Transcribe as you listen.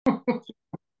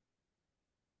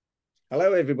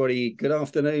Hello, everybody. Good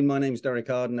afternoon. My name's Derek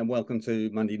Arden, and welcome to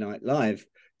Monday Night Live.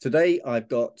 Today, I've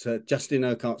got Justin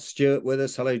Urquhart-Stewart with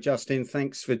us. Hello, Justin.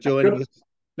 Thanks for joining us.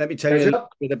 Let me tell you a little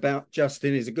bit about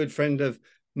Justin. He's a good friend of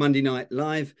Monday Night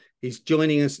Live. He's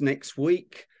joining us next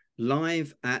week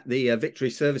live at the Victory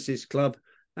Services Club.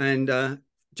 And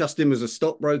Justin was a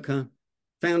stockbroker,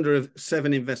 founder of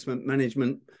Seven Investment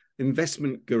Management,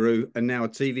 investment guru, and now a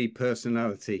TV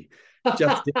personality.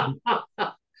 Justin,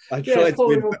 I tried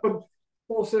to...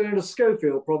 Also in a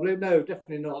Schofield, probably. No,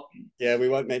 definitely not. Yeah, we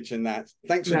won't mention that.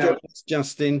 Thanks for joining us,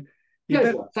 Justin. You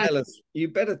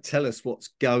better tell us what's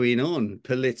going on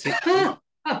politically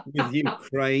with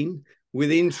Ukraine,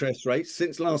 with interest rates.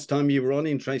 Since last time you were on,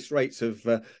 interest rates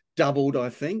have doubled, I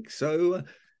think. So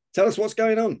tell us what's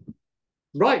going on.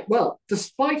 Right. Well,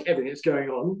 despite everything that's going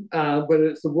on, whether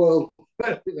it's the world,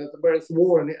 whether it's the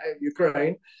war in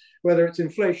Ukraine, whether it's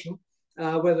inflation,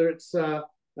 whether it's the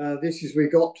issues we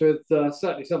got with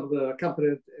certainly some of the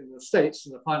companies in the States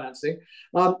and the financing.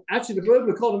 Actually, the global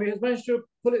economy has managed to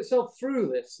put itself through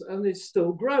this and is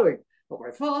still growing. Not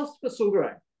very fast, but still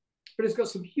growing. But it's got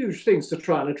some huge things to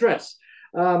try and address.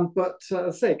 But as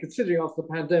I say, considering after the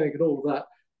pandemic and all of that,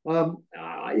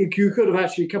 you could have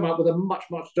actually come up with a much,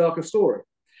 much darker story.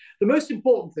 The most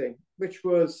important thing, which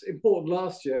was important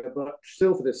last year, but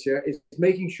still for this year, is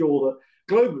making sure that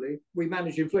globally, we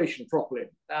manage inflation properly,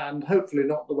 and hopefully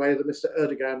not the way that Mr.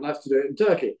 Erdogan likes to do it in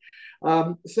Turkey.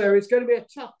 So it's going to be a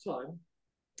tough time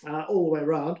all the way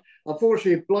around.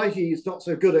 Unfortunately, Blighty is not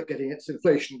so good at getting its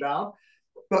inflation down.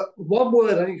 But one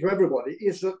word, I think, for everybody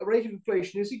is that the rate of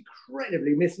inflation is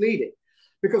incredibly misleading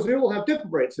because we all have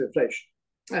different rates of inflation.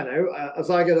 As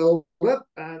I get older,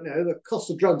 the cost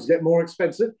of drugs get more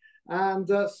expensive. And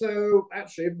so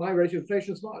actually, my rate of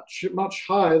inflation is much, much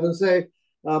higher than, say,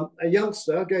 a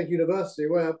youngster going to university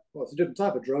where, well, it's a different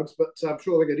type of drugs, but I'm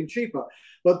sure they're getting cheaper.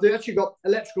 But they actually got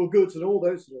electrical goods and all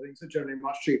those sort of things are generally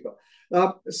much cheaper.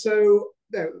 So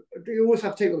you always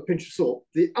have to take it with a pinch of salt.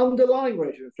 The underlying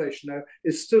rate of inflation, though,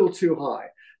 is still too high.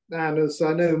 And as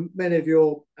I know many of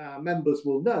your members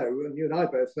will know, and you and I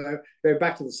both know, going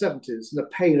back to the 70s and the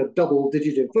pain of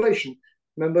double-digit inflation.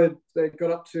 Remember, they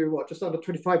got up to, just under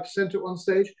 25% at one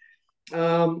stage?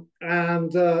 That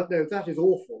is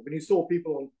awful. When you saw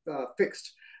people on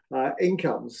fixed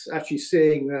incomes actually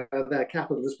seeing their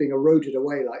capital just being eroded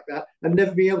away like that and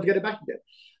never being able to get it back again.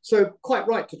 So quite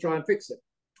right to try and fix it.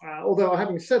 Although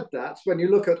having said that, when you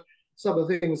look at some of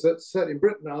the things that certainly in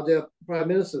Britain, our dear Prime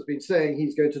Minister has been saying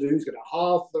he's going to do, he's going to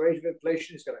halve the rate of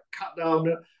inflation, he's going to cut down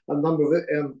a number of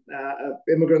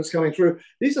immigrants coming through.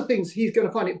 These are things he's going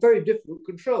to find it very difficult to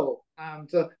control. And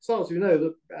as far as we know,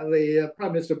 the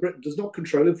Prime Minister of Britain does not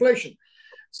control inflation.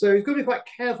 So he's got to be quite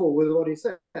careful with what he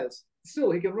says. Still,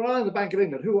 he can rely on the Bank of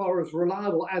England, who are as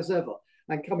reliable as ever,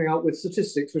 and coming out with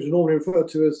statistics, which are normally referred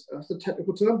to as the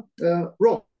technical term,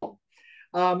 wrong.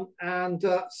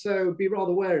 So be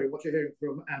rather wary of what you're hearing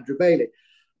from Andrew Bailey.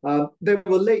 They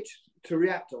were late to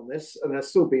react on this, and they're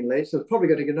still being late. So they're probably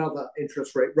going to get another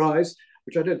interest rate rise,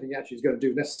 which I don't think actually is going to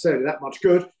do necessarily that much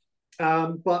good.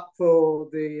 But for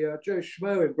the Joe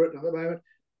Schmo in Britain at the moment,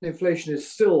 inflation is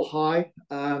still high,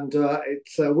 and it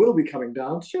will be coming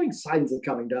down, showing signs of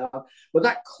coming down. But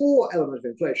that core element of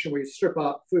inflation, where you strip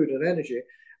out food and energy,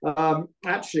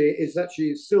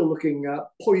 is still looking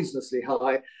poisonously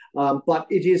high, but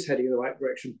it is heading in the right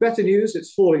direction. Better news,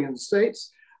 it's falling in the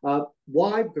States.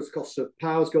 Why? Because the cost of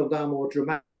power has gone down more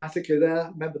dramatically there.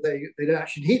 Remember, they don't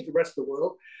actually need the rest of the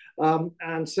world.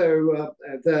 So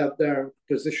their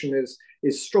position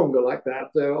is stronger like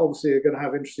that. They're obviously going to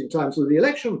have interesting times with the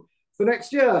election for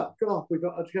next year. God, we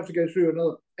have to go through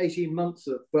another 18 months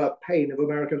of pain of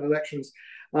American elections.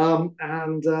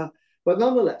 But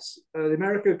nonetheless, the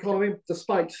American economy,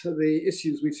 despite the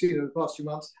issues we've seen in the past few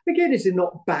months, again, is in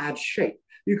not bad shape.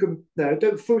 You can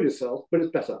don't fool yourself, but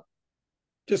it's better.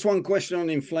 Just one question on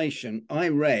inflation. I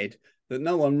read that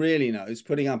no one really knows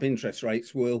putting up interest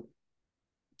rates will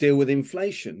deal with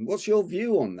inflation. What's your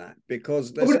view on that?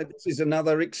 Because they said this is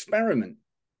another experiment.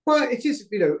 Well, it is,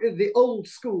 the old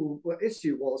school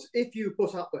issue was if you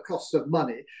put up the cost of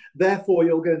money, therefore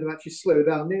you're going to actually slow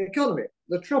down the economy.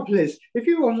 The trouble is, if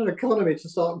you want an economy to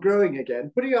start growing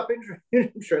again, putting up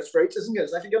interest rates isn't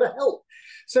actually going to help.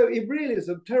 So it really is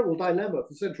a terrible dilemma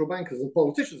for central bankers and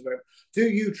politicians. Do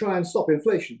you try and stop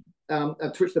inflation? And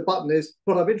to which the button is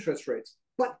put up interest rates.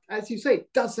 But as you say,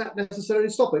 does that necessarily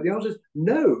stop it? The answer is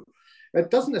no. It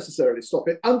doesn't necessarily stop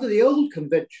it. Under the old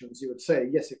conventions, you would say,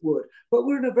 yes, it would. But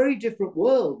we're in a very different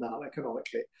world now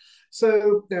economically.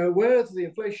 So where's the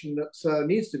inflation that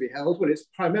needs to be held? Well, it's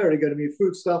primarily going to be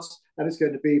foodstuffs and it's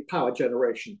going to be power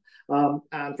generation.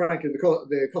 And frankly,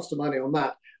 the cost of money on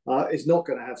that is not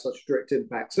going to have such a direct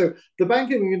impact. So the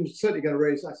banking union is certainly going to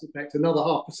raise, I suspect, another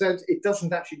 0.5%. It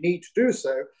doesn't actually need to do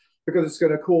so because it's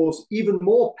going to cause even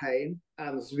more pain.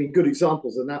 And there's been good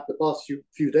examples of that the past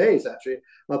few days, actually,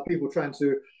 of people trying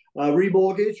to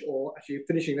remortgage or actually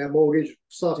finishing their mortgage,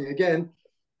 starting again,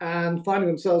 and finding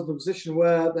themselves in a position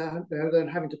where they're then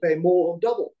having to pay more than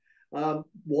double.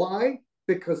 Why?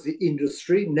 Because the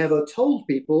industry never told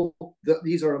people that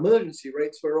these are emergency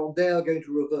rates whereon they are going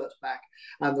to revert back.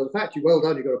 And the fact well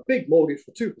done, you've got a big mortgage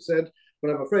for 2%,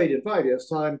 but I'm afraid in 5 years'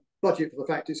 time, budget for the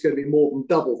fact it's going to be more than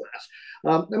double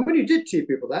that. And when you did tell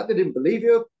people that, they didn't believe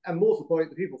you. And more to the point,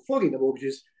 the people flogging the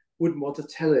mortgages wouldn't want to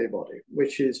tell anybody,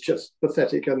 which is just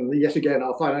pathetic. And yet again,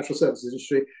 our financial services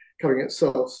industry coming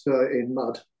itself in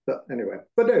mud. But anyway,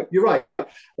 but no, you're right.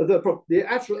 The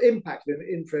actual impact of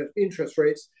interest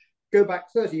rates go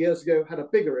back 30 years ago had a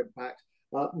bigger impact.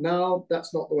 Now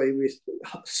that's not the way we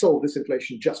solve this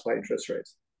inflation, just by interest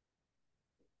rates.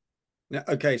 Now,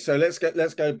 okay, so let's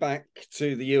go back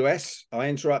to the US. I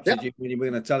interrupted you when you were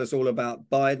going to tell us all about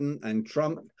Biden and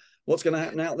Trump. What's going to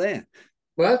happen out there?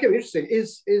 Well, that's going to be interesting.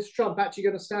 Is Trump actually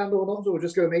going to stand or not, or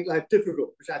just going to make life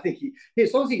difficult? Which I think he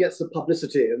as long as he gets the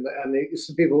publicity and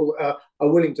some people are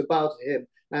willing to bow to him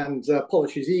and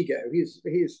polish his ego, he's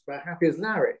happy as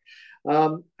Larry.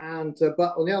 But on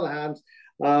the other hand,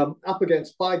 up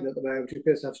against Biden at the moment, who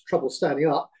appears to have trouble standing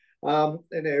up.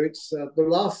 It's the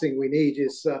last thing we need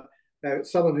is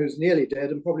someone who's nearly dead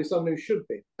and probably someone who should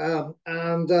be. So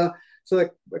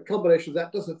the combination of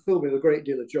that doesn't fill me with a great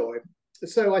deal of joy.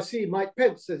 So I see Mike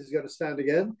Pence says he's going to stand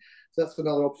again. So that's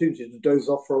another opportunity to doze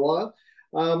off for a while.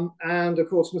 And of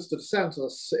course, Mr.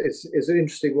 DeSantis is an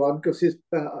interesting one because his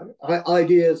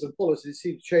ideas and policies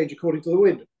seem to change according to the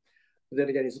wind. But then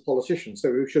again, he's a politician,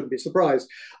 so we shouldn't be surprised.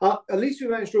 At least we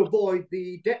managed to avoid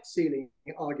the debt ceiling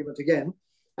argument again.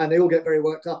 And they all get very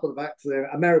worked up on the fact that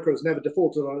America has never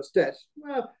defaulted on its debt.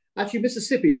 Well, actually,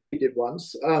 Mississippi did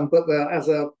once, but as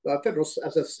a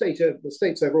state, the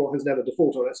states overall has never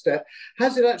defaulted on its debt.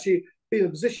 Has it actually been in a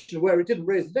position where it didn't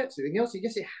raise the debt ceiling? Yes,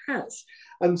 it has.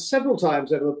 And several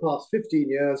times over the past 15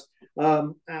 years,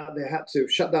 they had to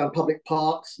shut down public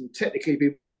parks, and technically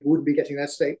people wouldn't be getting their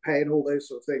state pay and all those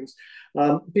sort of things.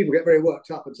 People get very worked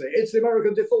up and say, it's the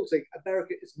American defaulting.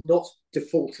 America is not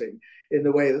defaulting in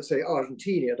the way that, say,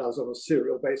 Argentina does on a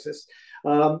serial basis.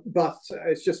 But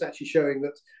it's just actually showing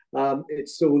that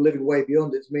it's still living way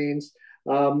beyond its means.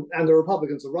 And the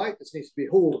Republicans are right. This needs to be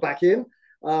hauled back in.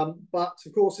 But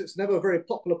of course, it's never a very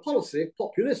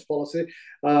populist policy,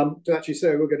 to actually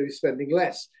say we're going to be spending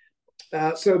less.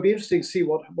 So it'll be interesting to see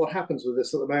what happens with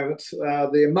this at the moment.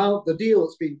 The deal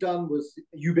that's been done was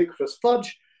ubiquitous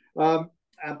fudge,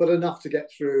 but enough to get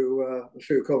through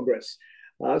Congress.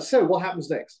 So what happens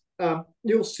next?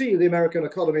 You'll see the American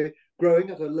economy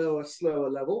growing at a lower, slower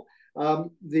level.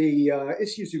 The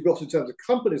issues you've got in terms of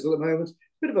companies at the moment, a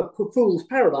bit of a fool's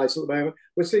paradise at the moment.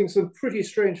 We're seeing some pretty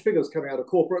strange figures coming out of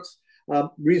corporates,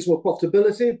 reasonable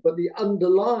profitability, but the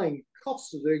underlying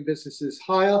cost of doing business is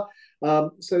higher.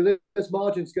 So those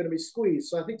margins going to be squeezed.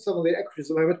 So I think some of the equities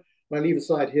at the moment, when I leave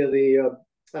aside here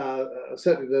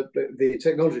certainly the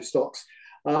technology stocks,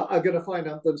 are going to find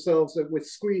out themselves with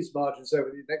squeezed margins over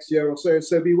the next year or so.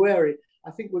 So be wary. I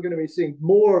think we're going to be seeing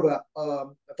more of a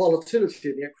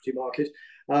volatility in the equity market,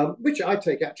 which I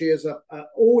take actually as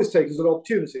always take as an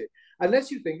opportunity, unless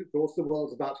you think, of course, the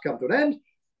world's about to come to an end,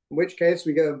 in which case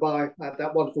we go and buy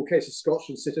that wonderful case of scotch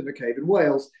and sit in a cave in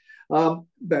Wales.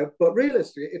 But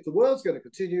realistically, if the world's going to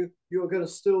continue, you're going to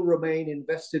still remain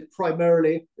invested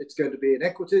primarily. It's going to be in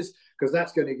equities because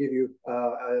that's going to give you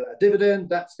a dividend.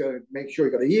 That's going to make sure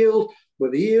you've got a yield.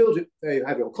 With the yield, you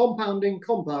have your compounding.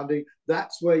 Compounding,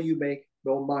 that's where you make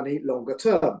more money longer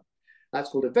term. That's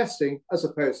called investing, as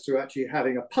opposed to actually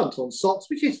having a punt on stocks,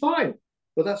 which is fine.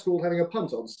 But that's called having a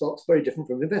punt on stocks, very different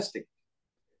from investing.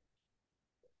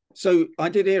 So I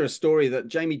did hear a story that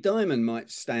Jamie Dimon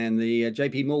might stand, the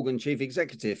JP Morgan chief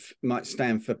executive, might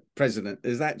stand for president.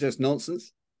 Is that just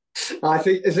nonsense? I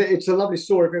think it's a lovely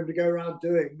story for him to go around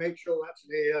doing. Make sure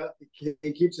actually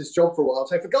he keeps his job for a while.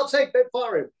 So for God's sake, don't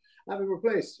fire him. Have him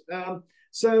replaced. He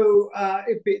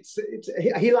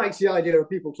likes the idea of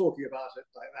people talking about it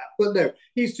like that. But no,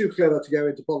 he's too clever to go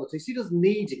into politics. He doesn't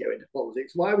need to go into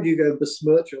politics. Why would you go and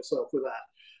besmirch yourself with that?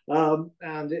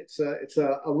 And it's a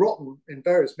rotten, in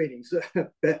various meanings,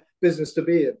 business to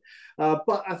be in.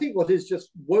 But I think what is just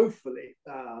woefully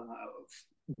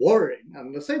worrying,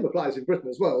 and the same applies in Britain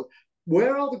as well.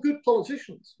 Where are the good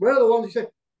politicians? Where are the ones who say,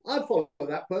 I'd follow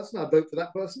that person, I'd vote for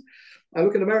that person? I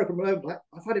look in America at the moment,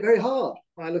 I find it very hard.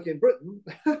 I look in Britain,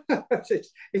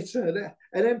 it's an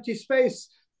empty space.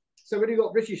 So when you've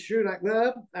got Rishi Sunak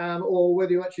there, or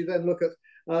whether you actually then look at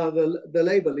the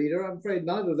Labour leader, I'm afraid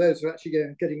neither of those are actually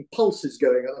getting pulses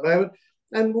going at the moment.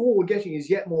 And all we're getting is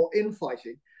yet more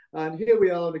infighting. And here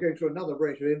we are going through another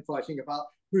rate of infighting about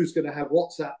who's going to have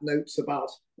WhatsApp notes about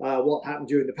what happened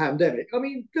during the pandemic. I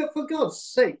mean, for God's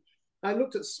sake, I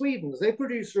looked at Sweden's. They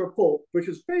produced a report which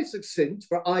was very succinct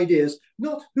for ideas,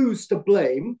 not who's to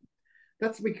blame.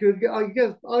 That's we could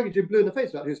argue blue in the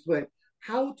face about who's to blame.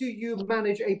 How do you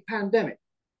manage a pandemic?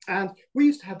 And we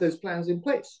used to have those plans in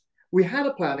place. We had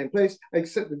a plan in place,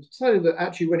 except we decided that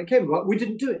actually when it came about, we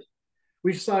didn't do it.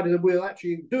 We decided that we'll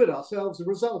actually do it ourselves. The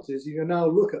result is you can now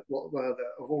look at what of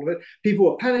all of it. People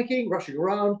were panicking, rushing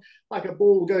around like a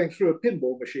ball going through a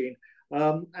pinball machine,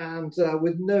 and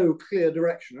with no clear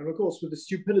direction. And of course, with the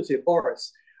stupidity of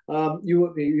Boris,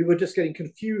 you were just getting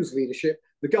confused leadership.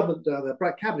 The government,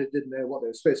 the cabinet didn't know what they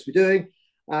were supposed to be doing.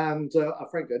 And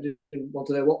frankly, I didn't want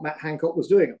to know what Matt Hancock was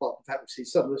doing, apart from the fact we see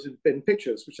some of this in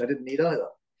pictures, which I didn't need either.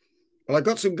 Well, I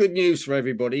got some good news for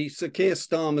everybody. Sir Keir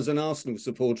Starmer's an Arsenal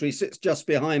supporter. He sits just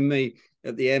behind me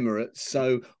at the Emirates,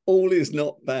 so all is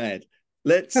not bad.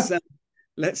 Let's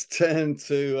turn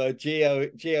to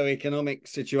geo-economic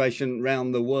situation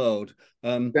around the world.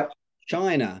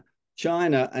 China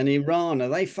and Iran, are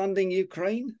they funding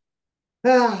Ukraine?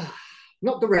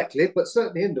 Not directly, but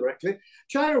certainly indirectly.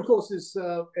 China, of course, is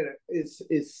the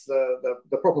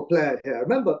proper player here.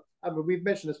 Remember, we've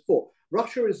mentioned this before.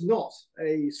 Russia is not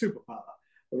a superpower.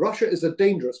 Russia is a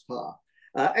dangerous power.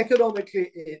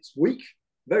 Economically, it's weak,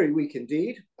 very weak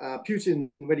indeed. Putin,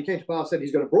 when he came to power, said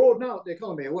he's going to broaden out the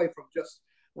economy away from just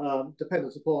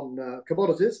dependence upon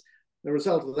commodities. The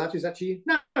result of that is actually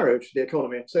narrowed the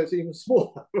economy. So it's even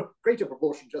smaller, greater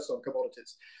proportion just on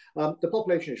commodities. The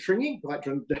population is shrinking quite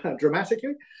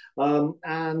dramatically.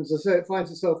 And so it finds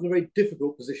itself in a very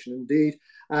difficult position indeed.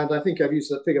 And I think I've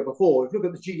used that figure before. If you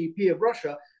look at the GDP of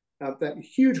Russia, that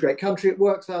huge, great country, it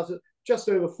works out at just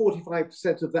over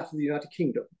 45% of that of the United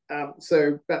Kingdom.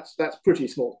 So that's pretty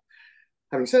small.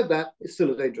 Having said that, it's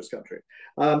still a dangerous country.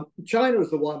 China is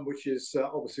the one which is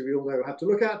obviously we all know have to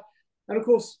look at. And of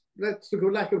course, let's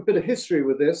look at a bit of history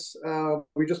with this.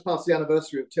 We just passed the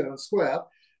anniversary of Tiananmen Square,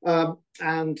 the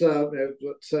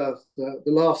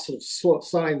last sort of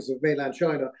signs of mainland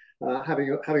China having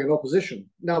an opposition.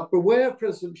 Now, beware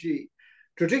President Xi.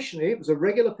 Traditionally, it was a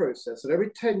regular process that every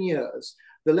 10 years,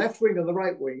 the left wing and the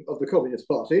right wing of the Communist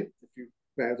Party, if you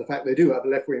know the fact they do have a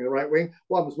left wing and a right wing,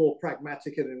 one was more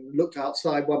pragmatic and looked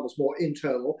outside, one was more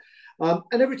internal.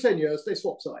 And every 10 years, they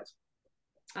swapped sides.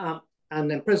 And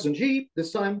then President Xi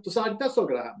this time decided that's not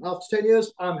going to happen. After 10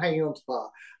 years, I'm hanging on to power.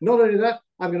 Not only that,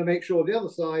 I'm going to make sure the other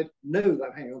side knows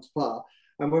I'm hanging on to power.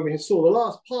 And when we saw the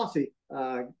last party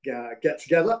get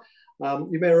together,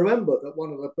 you may remember that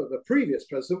one of the previous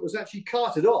president was actually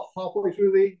carted off halfway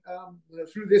through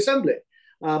the assembly.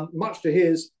 Much to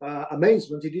his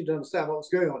amazement, he didn't understand what was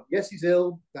going on. Yes, he's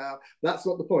ill. That's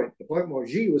not the point. The point was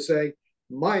Xi was saying,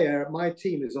 my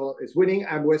team is winning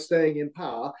and we're staying in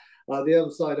power. The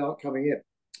other side aren't coming in.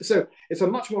 So it's a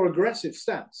much more aggressive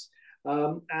stance.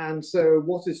 And so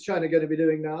what is China going to be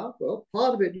doing now? Well,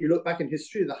 part of it, you look back in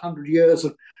history, the 100 years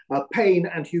of pain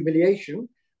and humiliation,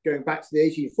 going back to the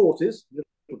 1840s, a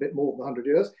little bit more than 100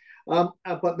 years.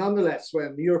 But nonetheless,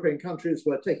 when the European countries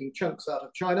were taking chunks out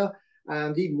of China,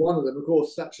 and even one of them, of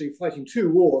course, actually fighting 2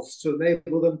 wars to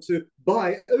enable them to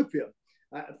buy opium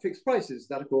at fixed prices.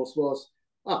 That, of course, was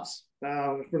us.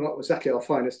 Not exactly our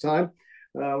finest time.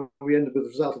 We ended with the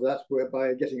result of that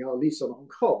by getting our lease on Hong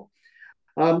Kong.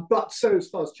 But so as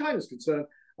far as China's concerned,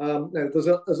 there's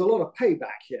a lot of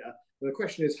payback here. The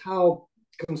question is how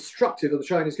constructive are the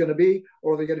Chinese going to be,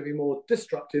 or are they going to be more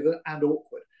destructive and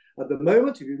awkward? At the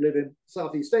moment, if you live in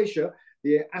Southeast Asia,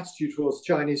 the attitude towards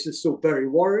the Chinese is still very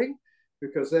worrying,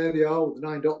 because there they are with the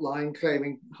 9 dot line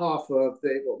claiming more than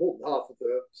half of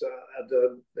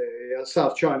the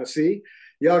South China Sea.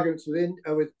 The arguments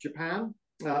with Japan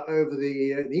over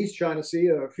the East China Sea,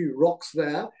 there are a few rocks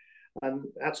there, and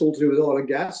that's all to do with oil and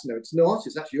gas. No, it's not.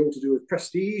 It's actually all to do with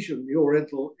prestige and the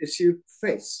Oriental issue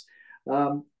face.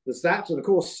 There's that, and of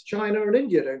course, China and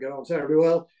India don't get on terribly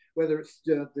well, whether it's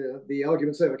the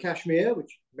arguments over Kashmir,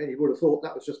 which many would have thought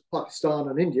that was just Pakistan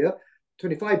and India.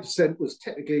 25% was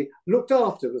technically looked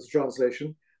after, was the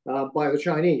translation, by the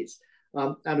Chinese.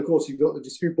 And of course, you've got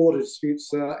the border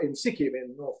disputes in Sikkim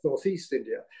in northeast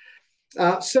India.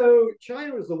 So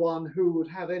China is the one who would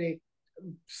have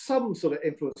some sort of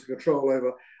influence and control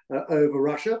over over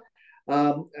Russia.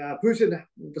 Putin,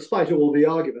 despite all the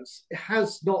arguments,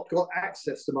 has not got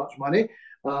access to much money.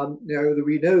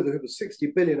 We know there was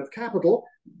 60 billion of capital.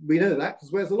 We know that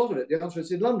because where's a lot of it? The answer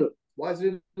is in London. Why is it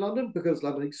in London? Because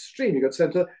London is an extremely good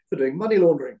centre for doing money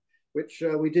laundering, which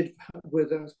we did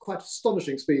with quite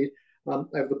astonishing speed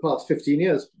over the past 15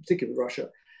 years, particularly with Russia.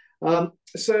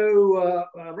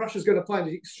 Russia's going to find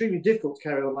it extremely difficult to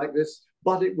carry on like this,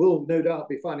 but it will no doubt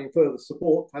be finding further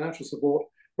support, financial support,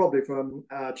 probably from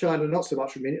China, not so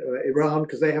much from Iran,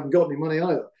 because they haven't got any money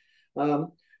either.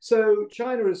 So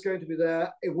China is going to be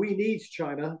there. We need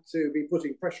China to be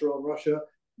putting pressure on Russia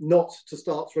not to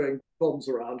start throwing bombs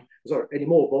around, any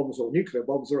more bombs or nuclear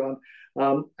bombs around.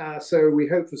 So we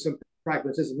hope for some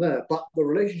pragmatism there. But the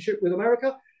relationship with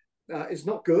America is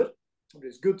not good.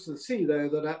 It's good to see, though,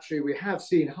 that actually we have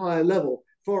seen higher level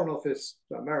Foreign Office,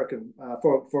 American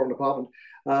Foreign Department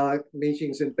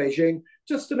meetings in Beijing,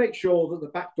 just to make sure that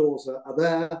the back doors are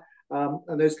there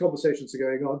and those conversations are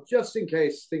going on, just in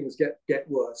case things get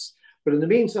worse. But in the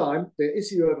meantime, the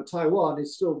issue over Taiwan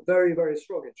is still very, very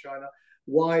strong in China.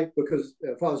 Why? Because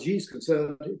as far as Xi's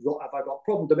concerned, have I got a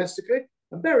problem domestically?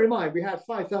 And bear in mind, we had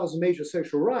 5,000 major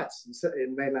social riots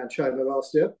in mainland China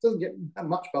last year. It doesn't get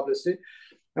much publicity.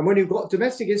 And when you've got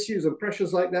domestic issues and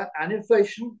pressures like that and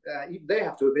inflation, they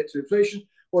have to admit to inflation.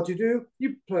 What do?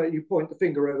 You point the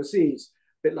finger overseas,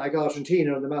 a bit like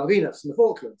Argentina and the Malvinas and the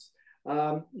Falklands.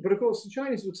 But of course, the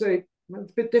Chinese would say well,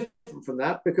 it's a bit different from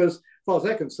that because, as far as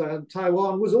they're concerned,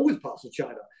 Taiwan was always part of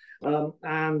China.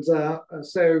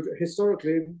 So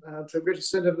historically, to a great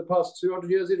extent over the past 200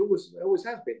 years, it always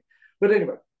has been. But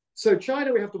anyway, so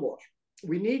China we have to watch.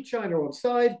 We need China on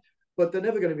side, but they're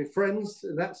never going to be friends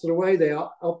in that sort of way. They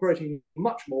are operating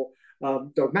much more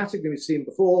dogmatic than we've seen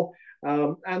before.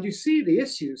 And you see the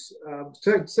issues,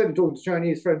 certainly talking to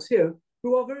Chinese friends here,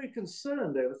 who are very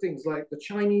concerned over things like the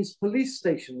Chinese police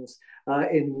stations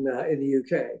in the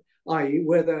UK, i.e.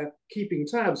 where they're keeping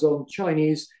tabs on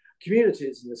Chinese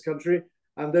communities in this country,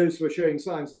 and those who are showing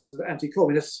signs of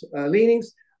anti-communist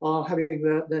leanings are having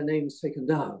their names taken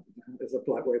down, is a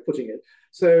polite way of putting it.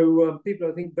 So people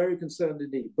are, I think, very concerned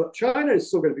indeed. But China is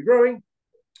still going to be growing.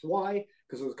 Why?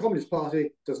 Because the Communist Party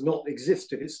does not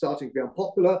exist if it's starting to be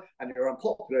unpopular, and you're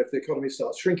unpopular if the economy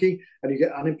starts shrinking and you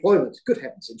get unemployment. Good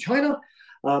heavens, in China,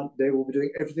 they will be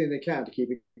doing everything they can to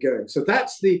keep it going. So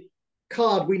that's the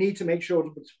card we need to make sure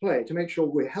to play, to make sure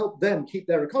we help them keep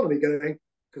their economy going,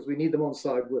 because we need them on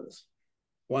side with us.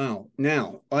 Wow.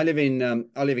 Now, I live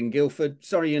in Guildford.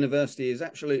 Surrey University is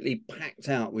absolutely packed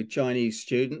out with Chinese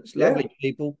students, lovely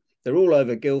people. They're all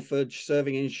over Guildford,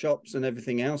 serving in shops and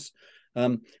everything else.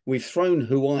 We've thrown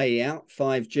Hawaii out,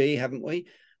 5G, haven't we?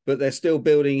 But they're still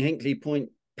building Hinkley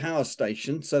Point power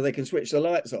station so they can switch the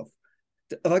lights off.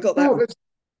 Have I got that?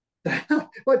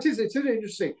 Well, it's really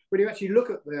interesting when you actually look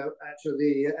at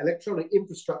the electronic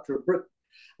infrastructure of Britain.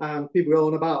 And people go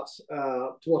on about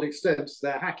to what extent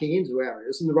they're hacking into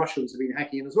areas, and the Russians have been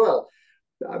hacking in as well.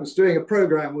 I was doing a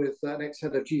program with an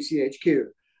ex-head of GCHQ.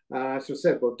 I sort of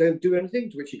said, well, don't do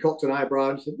anything, to which he cocked an eyebrow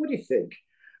and said, what do you think?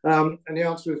 And the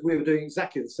answer is we were doing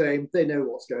exactly the same. They know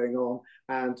what's going on,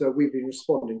 and we've been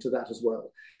responding to that as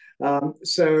well.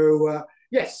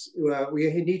 Yes,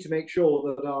 we need to make sure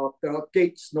that there are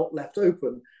gates not left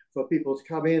open for people to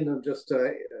come in and just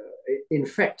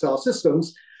infect our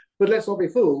systems. But let's not be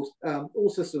fooled.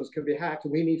 All systems can be hacked,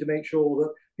 and we need to make sure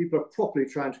that people are properly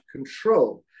trying to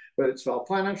control, whether it's our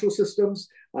financial systems,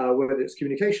 whether it's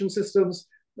communication systems.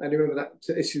 And you remember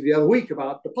that issue the other week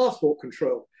about the passport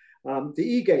control. The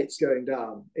e-gates going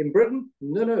down in Britain,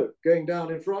 no, going down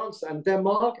in France and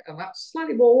Denmark, and that's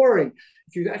slightly more worrying.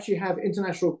 If you actually have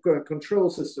international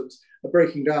control systems are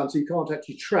breaking down, so you can't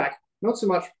actually track not so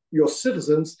much your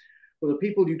citizens, but the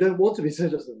people you don't want to be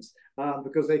citizens,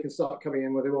 because they can start coming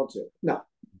in where they want to. Now,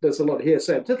 there's a lot of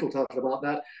hearsay and tittle-tattle about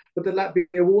that, but that be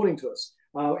a warning to us.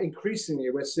 Increasingly,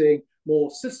 we're seeing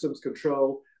more systems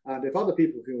control, and if other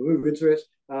people can move into it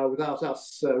without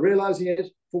us realizing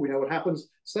it, before we know what happens,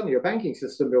 suddenly your banking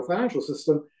system, your financial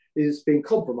system is being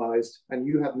compromised, and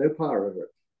you have no power over it.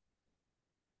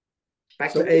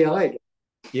 Back to AI again.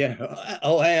 Yeah.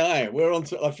 Oh, AI. We're on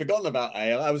to. I've forgotten about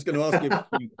AI. I was going to ask you about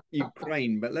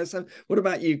Ukraine, but what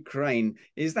about Ukraine?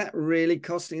 Is that really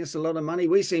costing us a lot of money?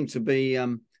 We seem to be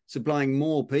supplying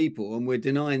more people, and we're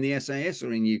denying the SAS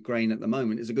are in Ukraine at the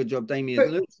moment. It's a good job Damian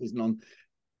Lewis isn't on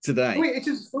today. Well, it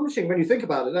is astonishing when you think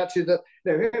about it, actually, that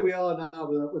here we are now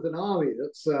with an army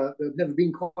that's never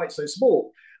been quite so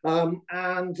small. There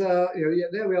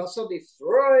we are suddenly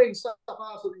throwing stuff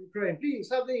out of Ukraine. Please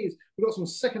have these. We've got some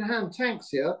second-hand tanks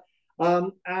here.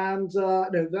 That's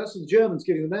the Germans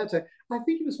giving them their tank. I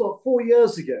think it was, 4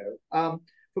 years ago,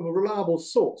 from a reliable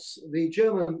source. The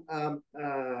German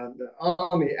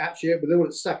army, actually, with all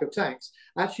its stack of tanks,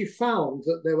 actually found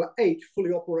that there were 8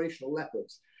 fully operational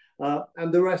Leopards.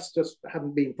 And the rest just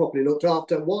hadn't been properly looked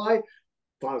after. Why? As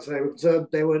far as they were concerned,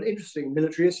 they weren't interesting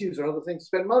military issues or other things to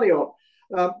spend money on.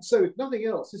 So if nothing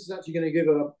else, this is actually going to give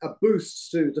a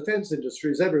boost to defence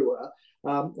industries everywhere.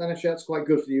 And actually, that's quite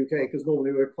good for the UK because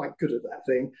normally we're quite good at that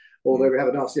thing, although we have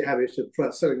a nasty habit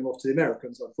of selling them off to the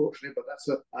Americans, unfortunately, but that's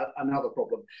another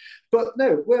problem. But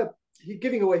no, we're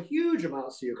giving away huge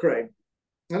amounts to Ukraine,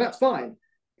 and that's fine.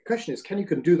 The question is, can you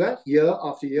do that year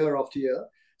after year after year?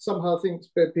 Somehow thinks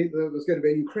there's going to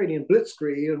be a Ukrainian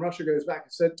blitzkrieg, and Russia goes back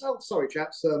and said, "Oh, sorry,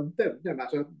 chaps, no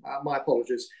matter, my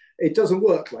apologies." It doesn't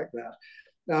work like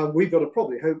that. We've got to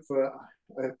probably hope for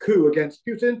a coup against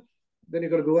Putin. Then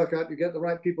you've got to work out you get the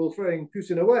right people throwing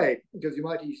Putin away, because you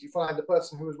might easily find the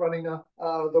person who was running the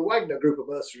Wagner group of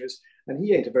mercenaries, and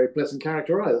he ain't a very pleasant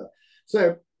character either.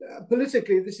 So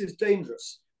politically, this is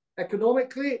dangerous.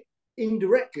 Economically,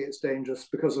 indirectly, it's dangerous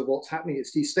because of what's happening.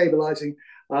 It's destabilizing.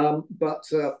 But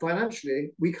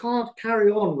financially, we can't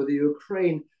carry on with the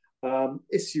Ukraine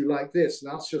issue like this,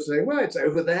 and us just saying, well, it's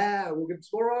over there. We'll give them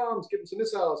some more arms, give them some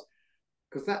missiles.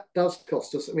 Because that does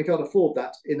cost us, and we can't afford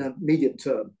that in a medium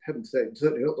term, heaven sake,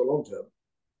 certainly not the long term.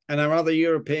 And our other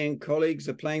European colleagues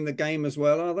are playing the game as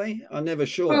well, are they? I'm never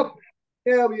sure. Well,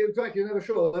 yeah, in fact, you're never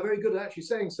sure. They're very good at actually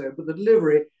saying so, but the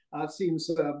delivery seems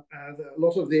a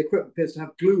lot of the equipment appears to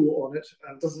have glue on it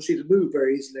and doesn't seem to move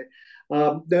very easily.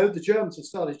 No, the Germans have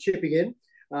started chipping in,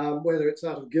 whether it's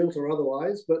out of guilt or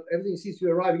otherwise, but everything seems to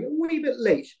be arriving a wee bit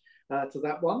late. To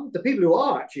that one. The people who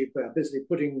are actually busily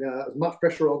putting as much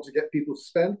pressure on to get people to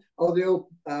spend are the old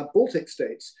Baltic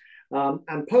states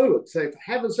and Poland. So for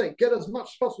heaven's sake, get as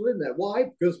much as possible in there.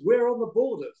 Why? Because we're on the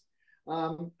borders.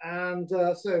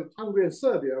 So Hungary and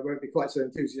Serbia won't be quite so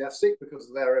enthusiastic because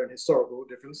of their own historical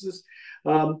differences.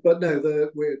 But no,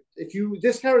 if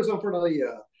this carries on for another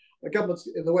year, the governments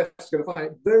in the West are going to find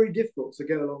it very difficult to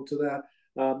go along to their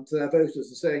voters and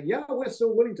saying, yeah, we're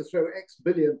still willing to throw X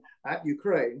billion at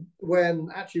Ukraine, when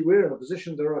actually we're in a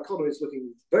position that our economy is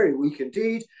looking very weak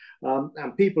indeed,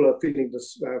 and people are feeling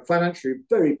this financially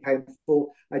very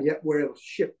painful, and yet we're able to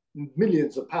ship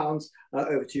millions of pounds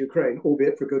over to Ukraine,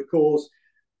 albeit for a good cause.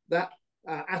 That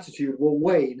attitude will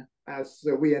wane as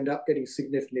we end up getting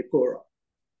significantly poorer.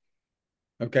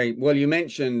 Okay, well, you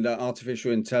mentioned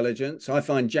artificial intelligence. I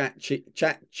find Chat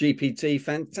GPT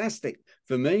fantastic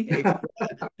for me.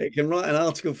 It can write an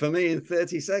article for me in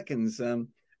 30 seconds.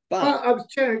 But I was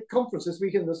chairing a conference last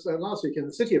week in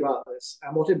the city about this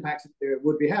and what impact it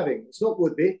would be having. It's not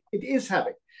would be, it is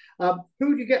having.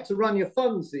 Who do you get to run your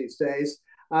funds these days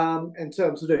in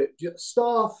terms of it?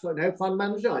 Staff, fund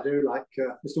manager. I do like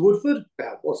Mr. Woodford.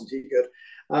 Wasn't he good?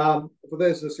 For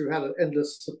those of us who had an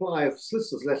endless supply of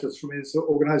solicitors' letters from his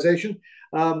organisation,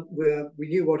 we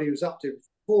knew what he was up to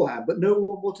beforehand, but no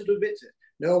one wanted to admit it.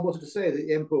 No one wanted to say that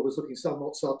the emperor was looking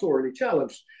somewhat sartorially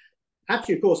challenged.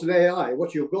 Actually, of course, with AI,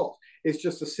 what you've got is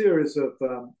just a series of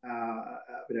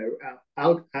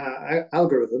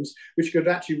algorithms which could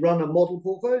actually run a model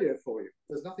portfolio for you.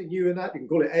 There's nothing new in that. You can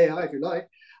call it AI if you like,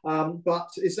 but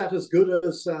is that as good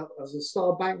as a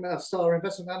star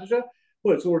investment manager?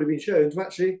 Well, it's already been shown to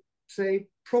actually say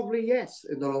probably yes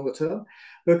in the longer term,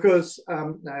 because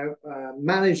now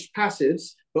managed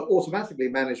passives, but automatically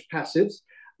managed passives,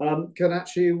 can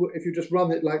actually, if you just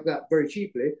run it like that very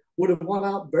cheaply, would have won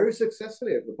out very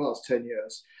successfully over the past 10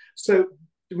 years. So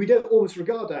we don't always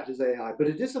regard that as AI, but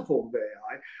it is a form of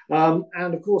AI.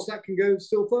 And of course, that can go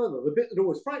still further. The bit that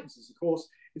always frightens us, of course,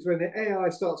 is when the AI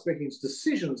starts making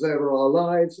decisions over our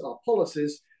lives, our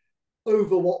policies,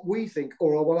 over what we think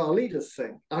or what our leaders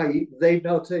think, i.e. they've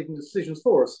now taken decisions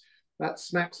for us. That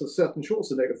smacks of certain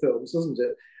Schwarzenegger films, doesn't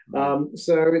it?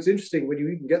 So it's interesting when you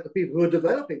even get the people who are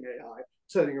developing AI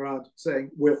turning around saying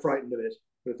we're frightened of it.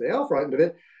 But if they are frightened of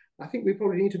it, I think we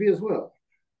probably need to be as well.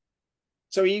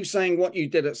 So are you saying what you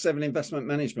did at Seven Investment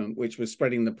Management, which was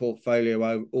spreading the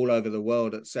portfolio all over the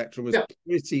world, etc., was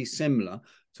pretty similar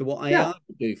to what AI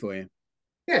would do for you?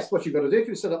 Yes, what you've got to do, if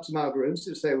you set up some algorithms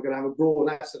to say we're going to have a broad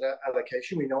asset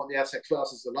allocation, we know what the asset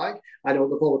classes are like, I know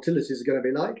what the volatilities are going to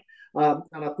be like,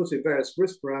 and I put in various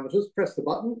risk parameters, press the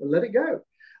button and let it go.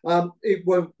 It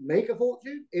won't make a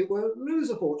fortune, it won't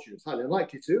lose a fortune. It's highly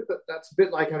unlikely to, but that's a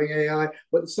bit like having AI,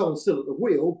 but someone's still at the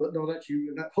wheel, but not actually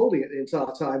holding it the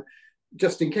entire time,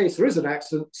 just in case there is an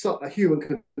accident, a human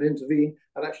can intervene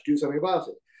and actually do something about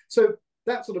it. So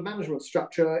that sort of management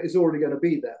structure is already going to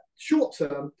be there. Short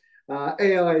term,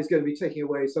 AI is going to be taking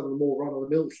away some of the more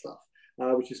run-of-the-mill stuff,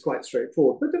 which is quite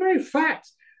straightforward. But the very fact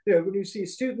when you see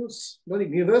students, not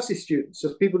even university students,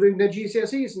 just people doing their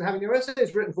GCSEs and having their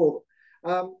essays written for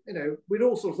them. We'd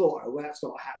all sort of thought, oh, well, that's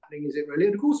not happening, is it really?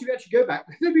 And of course, if you actually go back,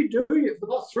 they've been doing it for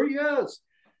the last 3 years.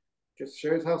 Just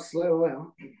shows how slow I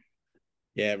am.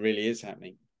 Yeah, it really is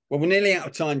happening. Well, we're nearly out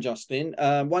of time, Justin.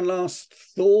 One last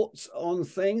thought on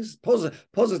things,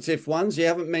 positive ones. You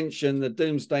haven't mentioned the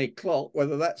doomsday clock,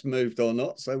 whether that's moved or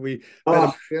not. So we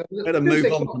better move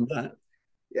on from that.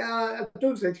 Yeah,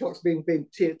 doomsday clock's been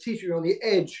teetering on the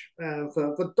edge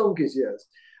for donkey's years.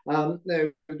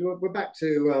 No, we're back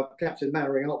to Captain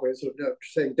Mannering, aren't we? Sort of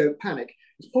saying don't panic.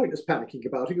 It's pointless panicking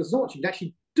about it because there's not much you can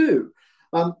actually do.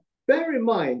 Bear in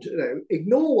mind,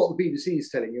 ignore what the BBC is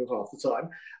telling you half the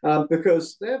time,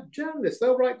 because they're journalists.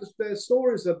 They'll write their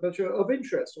stories of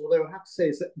interest. All they will have to say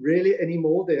is that really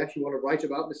anymore they actually want to write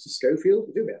about Mr.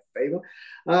 Schofield. Do me a favour.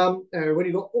 When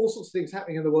you've got all sorts of things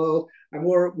happening in the world, and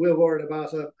we're worried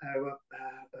about a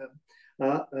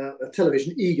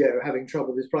television ego having trouble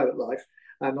with his private life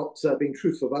and not being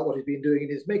truthful about what he's been doing in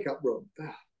his makeup room.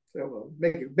 So,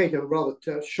 make a rather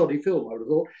shoddy film, I would have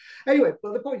thought. Anyway,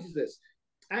 but the point is this.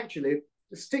 Actually,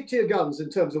 stick to your guns in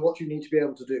terms of what you need to be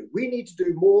able to do. We need to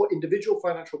do more individual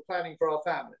financial planning for our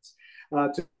families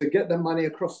to get their money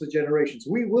across the generations.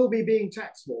 We will be being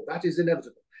taxed more. That is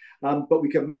inevitable. But we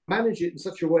can manage it in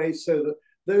such a way so that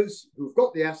those who've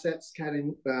got the assets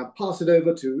can pass it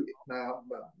over to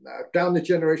down the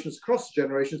generations, across the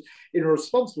generations in a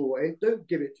responsible way. Don't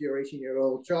give it to your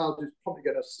 18-year-old child who's probably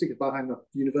going to stick it behind the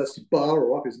university bar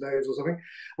or up his nose or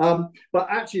something. But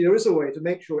actually, there is a way to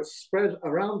make sure it's spread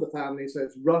around the family so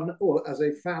it's run or as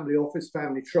a family office,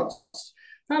 family trust.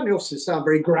 Family offices sound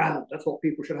very grand. That's what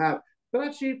people should have. But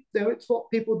actually, it's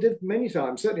what people did many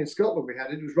times. Certainly in Scotland, we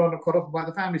had it. It was run quite often by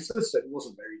the family solicitor. It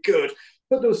wasn't very good,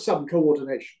 but there was some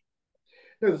coordination.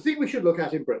 Now, the thing we should look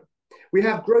at in Britain, we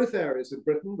have growth areas in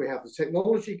Britain. We have the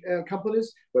technology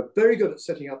companies. We're very good at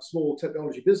setting up small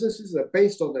technology businesses. They're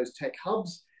based on those tech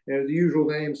hubs, the usual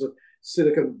names of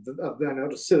Silicon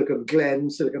Glen,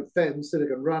 Silicon Fen,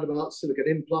 Silicon Roundabout, Silicon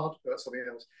Implant, that's something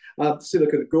else,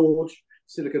 Silicon Gorge,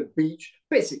 Silicon Beach.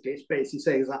 Basically, it's basically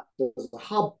saying that there's a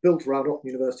hub built around Oxford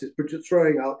universities,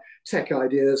 throwing out tech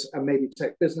ideas and maybe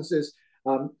tech businesses,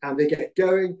 and they get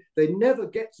going. They never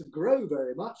get to grow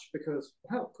very much because,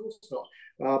 well, of course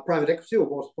not. Private equity or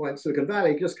what's point Silicon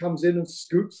Valley just comes in and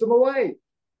scoops them away.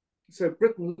 So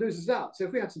Britain loses out. So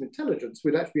if we had some intelligence,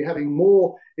 we'd actually be having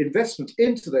more investment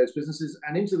into those businesses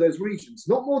and into those regions,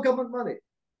 not more government money.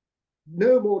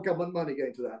 No more government money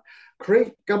going to that.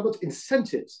 Create government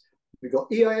incentives. We've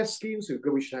got EIS schemes.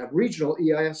 We should have regional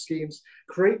EIS schemes.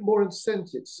 Create more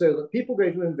incentives so that people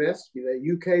going to invest, be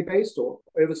they UK based or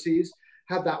overseas,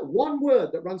 have that one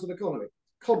word that runs an economy: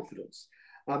 confidence.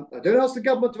 I don't ask the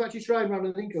government to actually try and run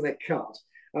anything because they can't.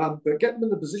 But get them in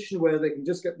the position where they can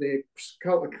just get the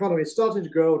economy starting to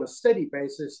grow on a steady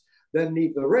basis, then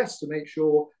leave the rest to make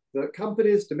sure that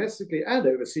companies domestically and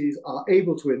overseas are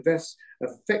able to invest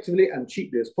effectively and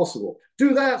cheaply as possible.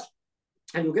 Do that,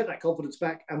 and you'll get that confidence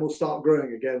back, and we'll start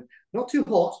growing again. Not too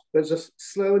hot, but just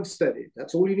slow and steady.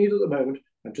 That's all you need at the moment,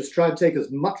 and just try and take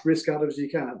as much risk out of it as you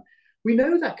can. We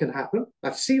know that can happen.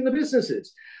 I've seen the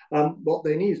businesses. What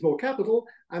they need is more capital,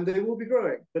 and they will be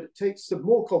growing. But it takes some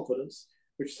more confidence,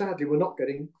 which sadly we're not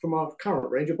getting from our current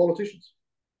range of politicians.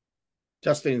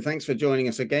 Justin, thanks for joining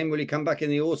us again. Will you come back in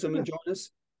the autumn and join us?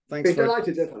 Thanks. Be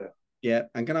delighted, definitely. Yeah,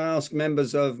 and can I ask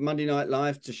members of Monday Night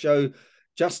Live to show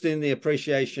Justin the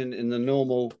appreciation in the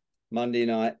normal Monday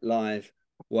Night Live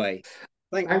way?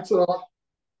 Thanks a lot.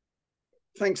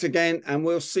 Thanks again, and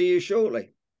we'll see you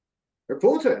shortly.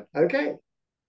 Reporter, okay.